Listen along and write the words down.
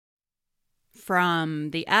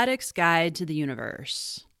From The Addict's Guide to the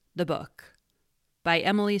Universe, the book, by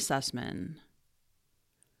Emily Sussman.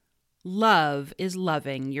 Love is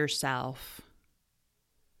loving yourself.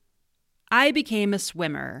 I became a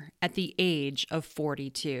swimmer at the age of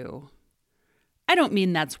 42. I don't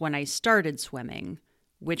mean that's when I started swimming,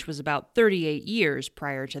 which was about 38 years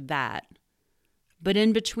prior to that. But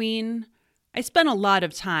in between, I spent a lot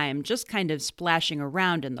of time just kind of splashing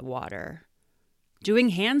around in the water,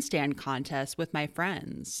 doing handstand contests with my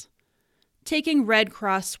friends, taking Red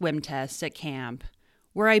Cross swim tests at camp,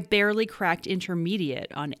 where I barely cracked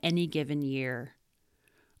intermediate on any given year,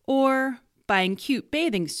 or buying cute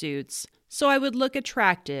bathing suits so I would look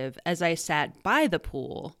attractive as I sat by the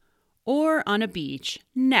pool or on a beach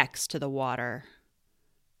next to the water.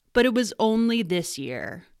 But it was only this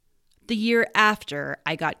year, the year after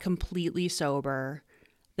I got completely sober,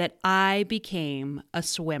 that I became a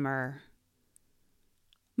swimmer.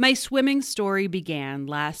 My swimming story began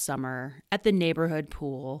last summer at the neighborhood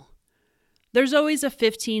pool. There's always a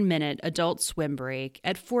 15-minute adult swim break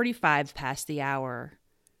at 45 past the hour.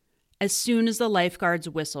 As soon as the lifeguard's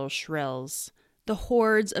whistle shrills, the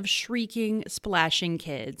hordes of shrieking, splashing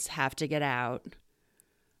kids have to get out.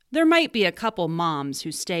 There might be a couple moms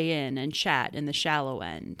who stay in and chat in the shallow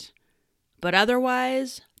end, but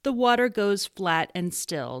otherwise, the water goes flat and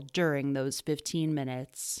still during those 15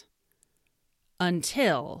 minutes.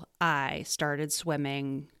 Until I started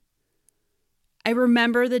swimming. I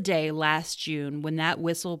remember the day last June when that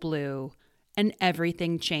whistle blew and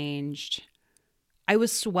everything changed. I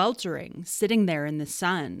was sweltering, sitting there in the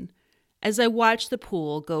sun, as I watched the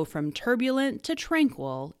pool go from turbulent to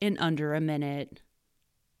tranquil in under a minute.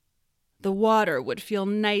 The water would feel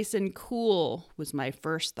nice and cool, was my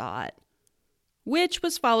first thought, which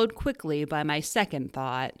was followed quickly by my second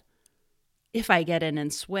thought. If I get in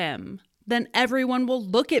and swim, then everyone will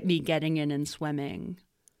look at me getting in and swimming.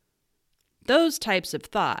 Those types of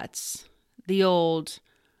thoughts, the old,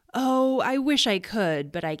 "Oh, I wish I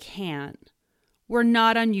could, but I can't," were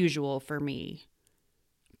not unusual for me.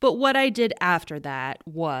 But what I did after that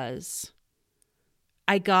was,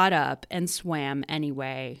 I got up and swam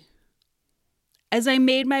anyway. As I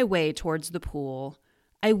made my way towards the pool,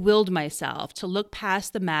 I willed myself to look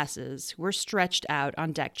past the masses who were stretched out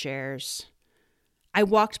on deck chairs. I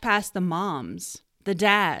walked past the moms, the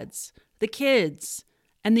dads, the kids,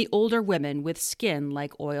 and the older women with skin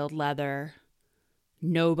like oiled leather.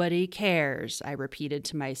 Nobody cares, I repeated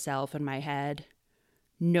to myself in my head.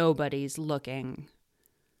 Nobody's looking.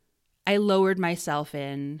 I lowered myself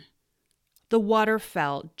in. The water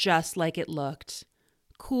felt just like it looked,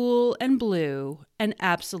 cool and blue and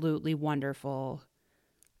absolutely wonderful.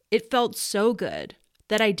 It felt so good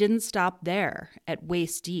that I didn't stop there at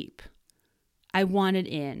waist deep. I wanted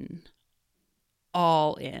in,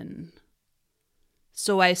 all in.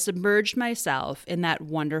 So I submerged myself in that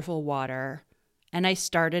wonderful water, and I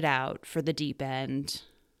started out for the deep end.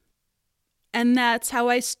 And that's how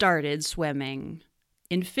I started swimming,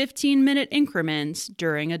 in 15-minute increments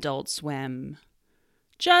during adult swim.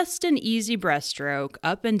 Just an easy breaststroke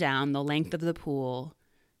up and down the length of the pool,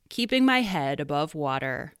 keeping my head above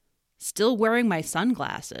water, still wearing my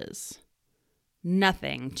sunglasses.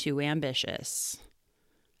 Nothing too ambitious.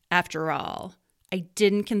 After all, I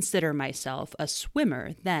didn't consider myself a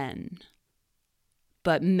swimmer then.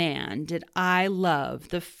 But man, did I love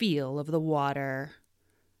the feel of the water.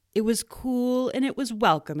 It was cool and it was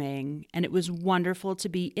welcoming, and it was wonderful to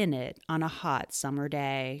be in it on a hot summer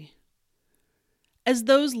day. As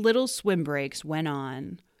those little swim breaks went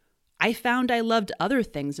on, I found I loved other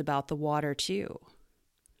things about the water too.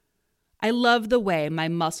 I loved the way my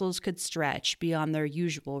muscles could stretch beyond their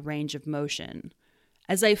usual range of motion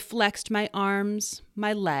as I flexed my arms,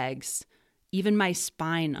 my legs, even my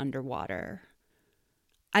spine underwater.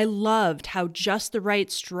 I loved how just the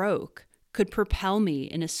right stroke could propel me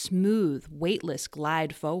in a smooth, weightless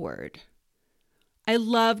glide forward. I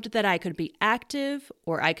loved that I could be active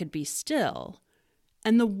or I could be still,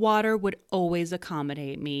 and the water would always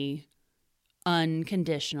accommodate me,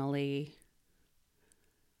 unconditionally.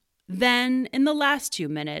 Then, in the last 2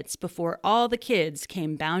 minutes before all the kids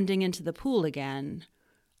came bounding into the pool again,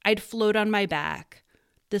 I'd float on my back,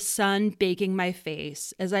 the sun baking my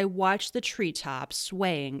face as I watched the treetops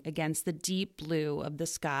swaying against the deep blue of the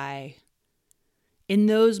sky. In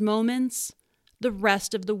those moments, the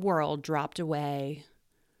rest of the world dropped away.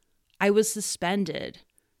 I was suspended,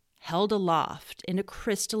 held aloft in a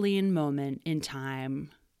crystalline moment in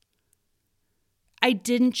time. I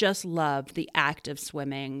didn't just love the act of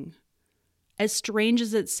swimming. As strange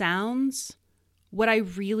as it sounds, what I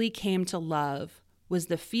really came to love was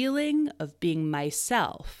the feeling of being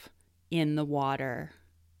myself in the water.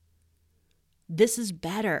 This is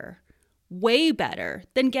better, way better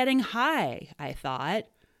than getting high, I thought,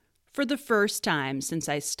 for the first time since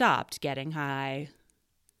I stopped getting high.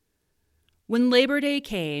 When Labor Day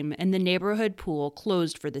came and the neighborhood pool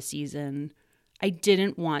closed for the season, I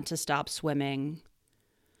didn't want to stop swimming.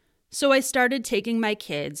 So I started taking my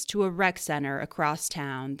kids to a rec center across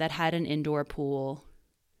town that had an indoor pool.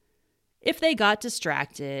 If they got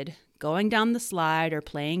distracted, going down the slide or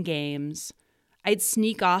playing games, I'd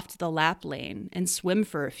sneak off to the lap lane and swim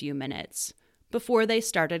for a few minutes before they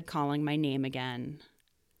started calling my name again.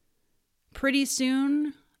 Pretty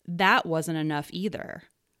soon, that wasn't enough either.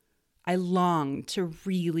 I longed to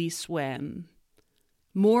really swim,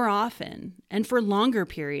 more often and for longer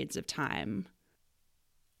periods of time.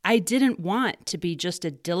 I didn't want to be just a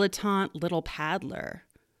dilettante little paddler,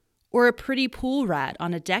 or a pretty pool rat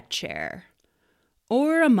on a deck chair,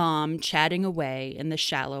 or a mom chatting away in the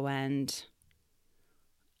shallow end.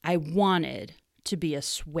 I wanted to be a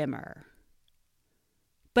swimmer.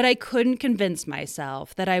 But I couldn't convince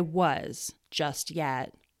myself that I was just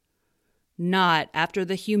yet. Not after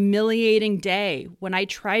the humiliating day when I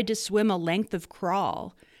tried to swim a length of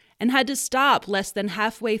crawl and had to stop less than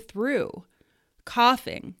halfway through,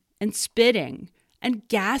 coughing and spitting and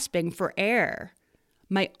gasping for air,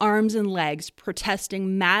 my arms and legs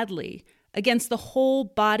protesting madly against the whole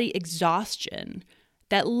body exhaustion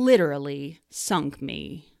that literally sunk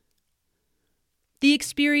me. The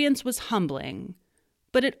experience was humbling,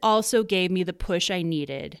 but it also gave me the push I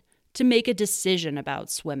needed to make a decision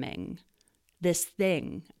about swimming, this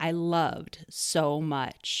thing I loved so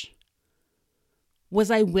much.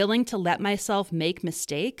 Was I willing to let myself make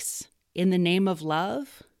mistakes in the name of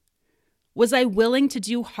love? Was I willing to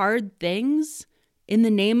do hard things in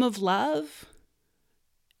the name of love?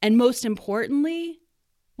 And most importantly,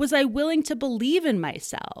 was I willing to believe in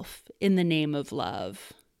myself in the name of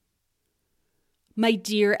love? My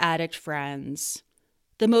dear addict friends,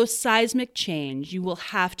 the most seismic change you will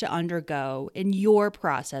have to undergo in your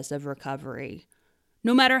process of recovery,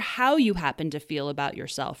 no matter how you happen to feel about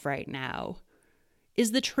yourself right now,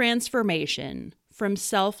 is the transformation from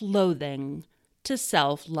self-loathing to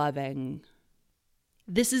self-loving.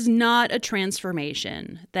 This is not a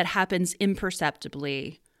transformation that happens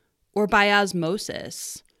imperceptibly or by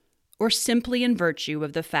osmosis or simply in virtue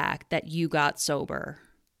of the fact that you got sober.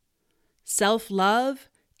 Self-love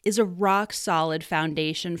is a rock-solid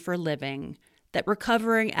foundation for living that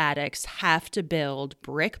recovering addicts have to build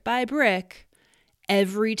brick by brick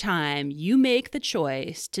every time you make the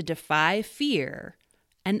choice to defy fear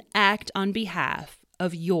and act on behalf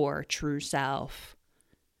of your true self.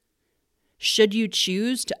 Should you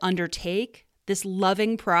choose to undertake this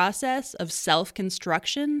loving process of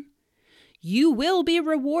self-construction, you will be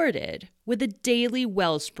rewarded with a daily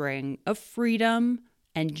wellspring of freedom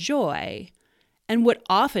and joy, and what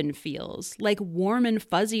often feels like warm and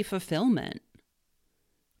fuzzy fulfillment.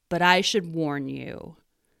 But I should warn you,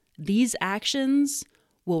 these actions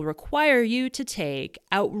will require you to take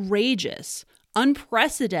outrageous,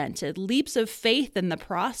 unprecedented leaps of faith in the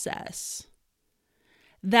process.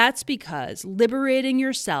 That's because liberating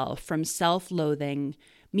yourself from self-loathing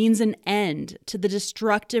means an end to the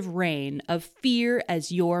destructive reign of fear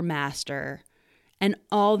as your master and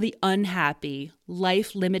all the unhappy,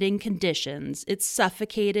 life-limiting conditions it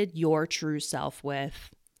suffocated your true self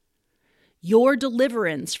with. Your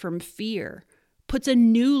deliverance from fear puts a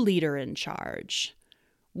new leader in charge,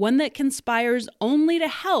 one that conspires only to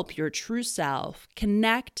help your true self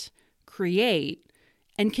connect, create,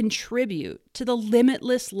 and contribute to the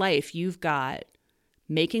limitless life you've got,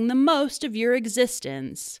 making the most of your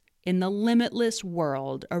existence in the limitless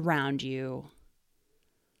world around you.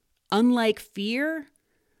 Unlike fear,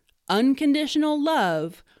 unconditional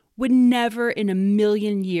love would never in a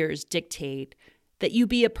million years dictate that you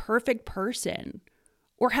be a perfect person,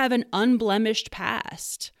 or have an unblemished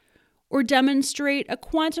past, or demonstrate a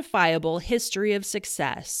quantifiable history of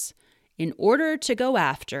success in order to go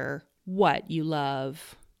after what you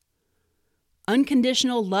love.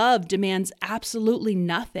 Unconditional love demands absolutely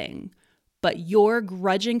nothing but your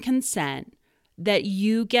grudging consent that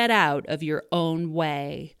you get out of your own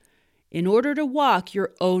way in order to walk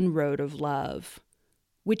your own road of love,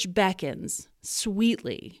 which beckons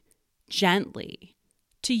sweetly, gently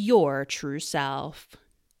to your true self.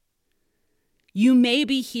 You may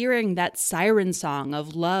be hearing that siren song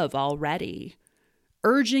of love already,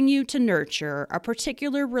 urging you to nurture a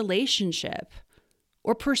particular relationship,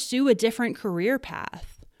 or pursue a different career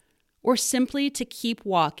path, or simply to keep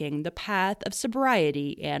walking the path of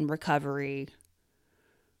sobriety and recovery.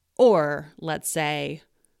 Or, let's say,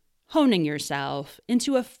 honing yourself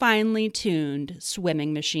into a finely tuned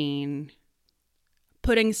swimming machine.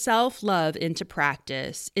 Putting self-love into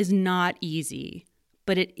practice is not easy,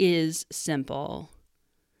 but it is simple.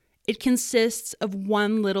 It consists of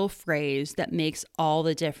one little phrase that makes all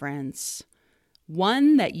the difference.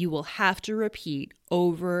 One that you will have to repeat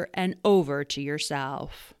over and over to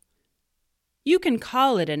yourself. You can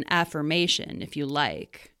call it an affirmation if you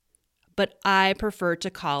like, but I prefer to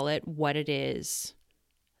call it what it is: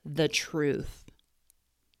 the truth.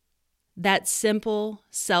 That simple,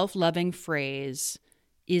 self-loving phrase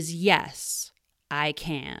is yes, I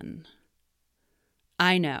can.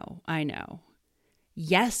 I know.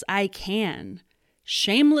 Yes, I can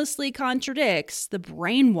shamelessly contradicts the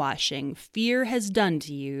brainwashing fear has done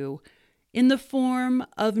to you in the form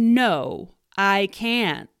of no, I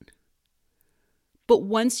can't. But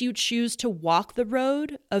once you choose to walk the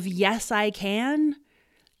road of yes, I can,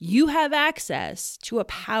 you have access to a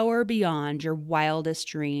power beyond your wildest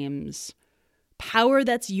dreams. Power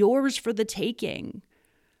that's yours for the taking.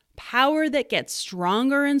 Power that gets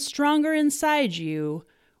stronger and stronger inside you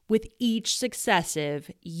with each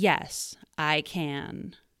successive yes, I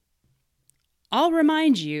can. I'll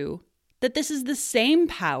remind you that this is the same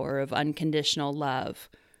power of unconditional love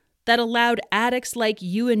that allowed addicts like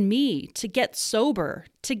you and me to get sober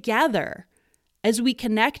together as we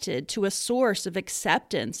connected to a source of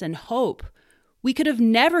acceptance and hope we could have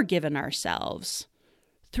never given ourselves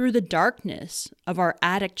through the darkness of our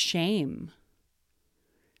addict shame.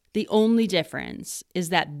 The only difference is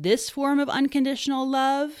that this form of unconditional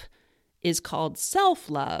love is called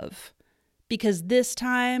self-love, because this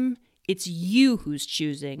time it's you who's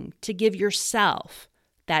choosing to give yourself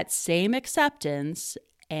that same acceptance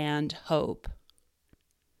and hope.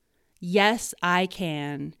 Yes, I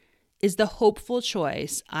can is the hopeful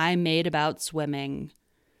choice I made about swimming,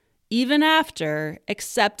 even after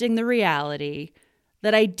accepting the reality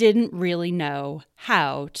that I didn't really know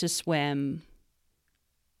how to swim.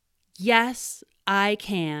 Yes, I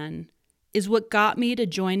can is what got me to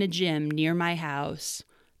join a gym near my house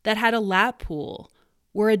that had a lap pool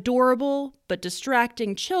where adorable but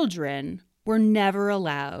distracting children were never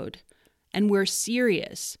allowed and where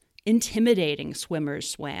serious, intimidating swimmers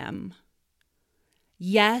swam.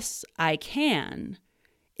 Yes, I can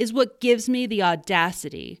is what gives me the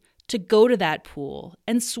audacity to go to that pool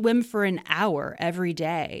and swim for an hour every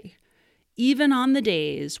day, even on the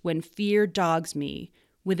days when fear dogs me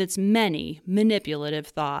with its many manipulative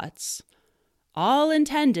thoughts, all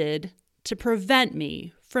intended to prevent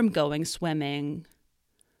me from going swimming.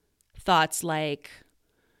 Thoughts like,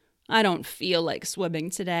 I don't feel like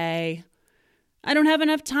swimming today. I don't have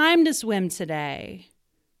enough time to swim today.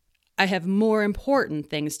 I have more important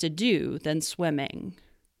things to do than swimming.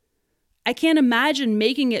 I can't imagine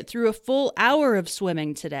making it through a full hour of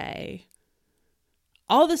swimming today.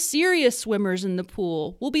 All the serious swimmers in the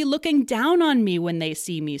pool will be looking down on me when they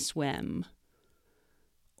see me swim.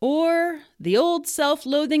 Or the old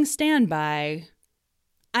self-loathing standby,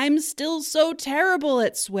 I'm still so terrible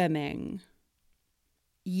at swimming.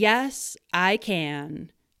 Yes, I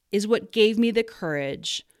can is what gave me the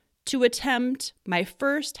courage to attempt my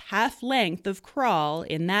first half length of crawl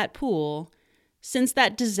in that pool since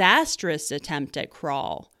that disastrous attempt at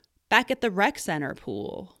crawl back at the rec center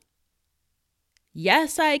pool.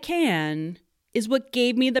 Yes, I can is what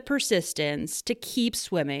gave me the persistence to keep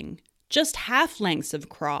swimming just half lengths of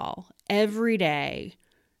crawl every day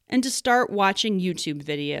and to start watching YouTube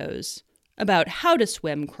videos about how to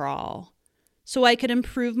swim crawl so I could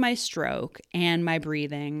improve my stroke and my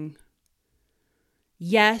breathing.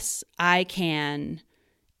 Yes, I can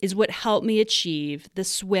is what helped me achieve the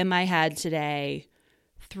swim I had today,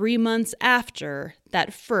 3 months after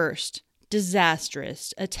that first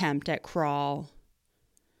disastrous attempt at crawl.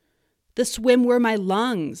 The swim where my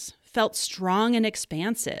lungs felt strong and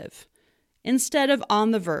expansive, instead of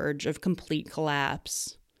on the verge of complete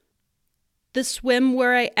collapse. The swim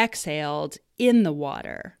where I exhaled in the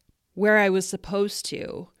water, where I was supposed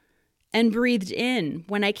to, and breathed in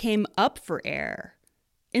when I came up for air,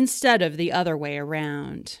 instead of the other way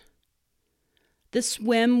around. The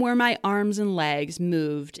swim where my arms and legs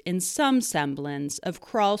moved in some semblance of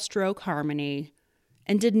crawl-stroke harmony,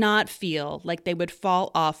 and did not feel like they would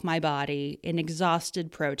fall off my body in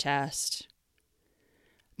exhausted protest.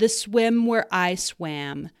 The swim where I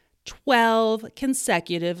swam 12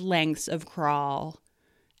 consecutive lengths of crawl,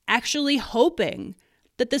 actually hoping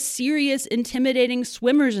that the serious, intimidating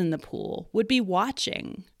swimmers in the pool would be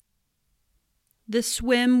watching. The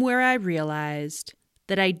swim where I realized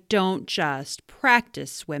that I don't just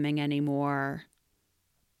practice swimming anymore,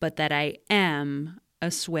 but that I am a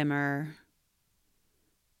swimmer.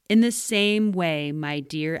 In the same way, my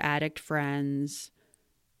dear addict friends,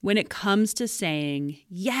 when it comes to saying,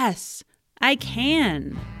 yes, I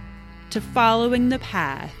can, to following the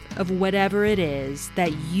path of whatever it is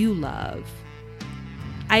that you love,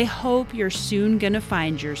 I hope you're soon going to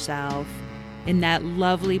find yourself in that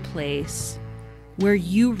lovely place where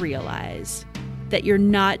you realize that you're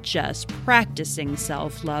not just practicing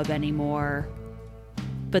self-love anymore,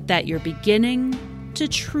 but that you're beginning to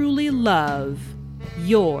truly love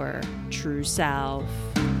your true self.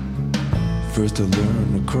 First I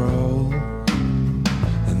learned to crawl,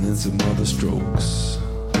 and then some other strokes.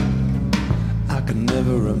 I can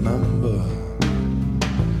never remember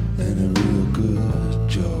any real good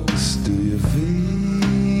jokes. Do you feel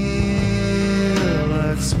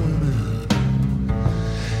like swimming?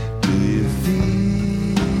 Do you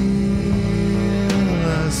feel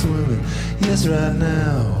like swimming? Yes, right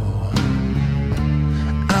now.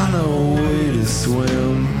 I know a way to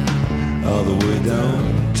swim all the way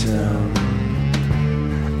downtown.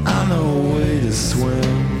 I know a way to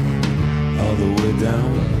swim all the way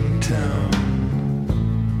downtown.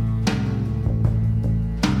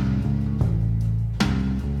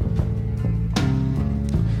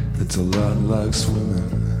 It's a lot like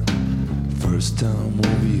swimming, first time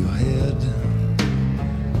over your head.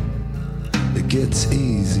 It gets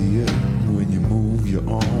easier when you move your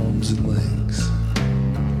arms and legs.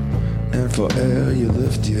 And for air you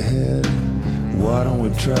lift your head. Why don't we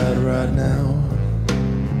try it right now?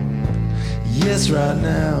 Yes, right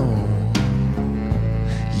now.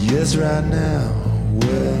 Yes, right now.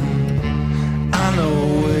 Well, I know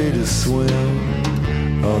a way to swim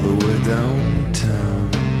all the way downtown.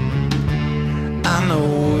 I know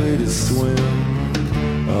a way to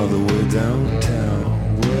swim all the way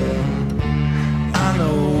downtown. Well, I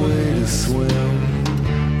know a way to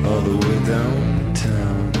swim all the way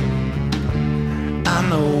downtown. I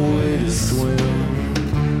know a way to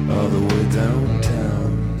swim all the way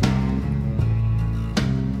downtown.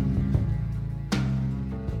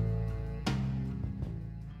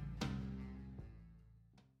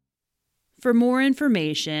 For more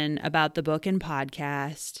information about the book and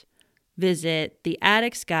podcast, visit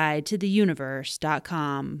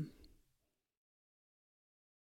theaddictsguidetotheuniverse.com.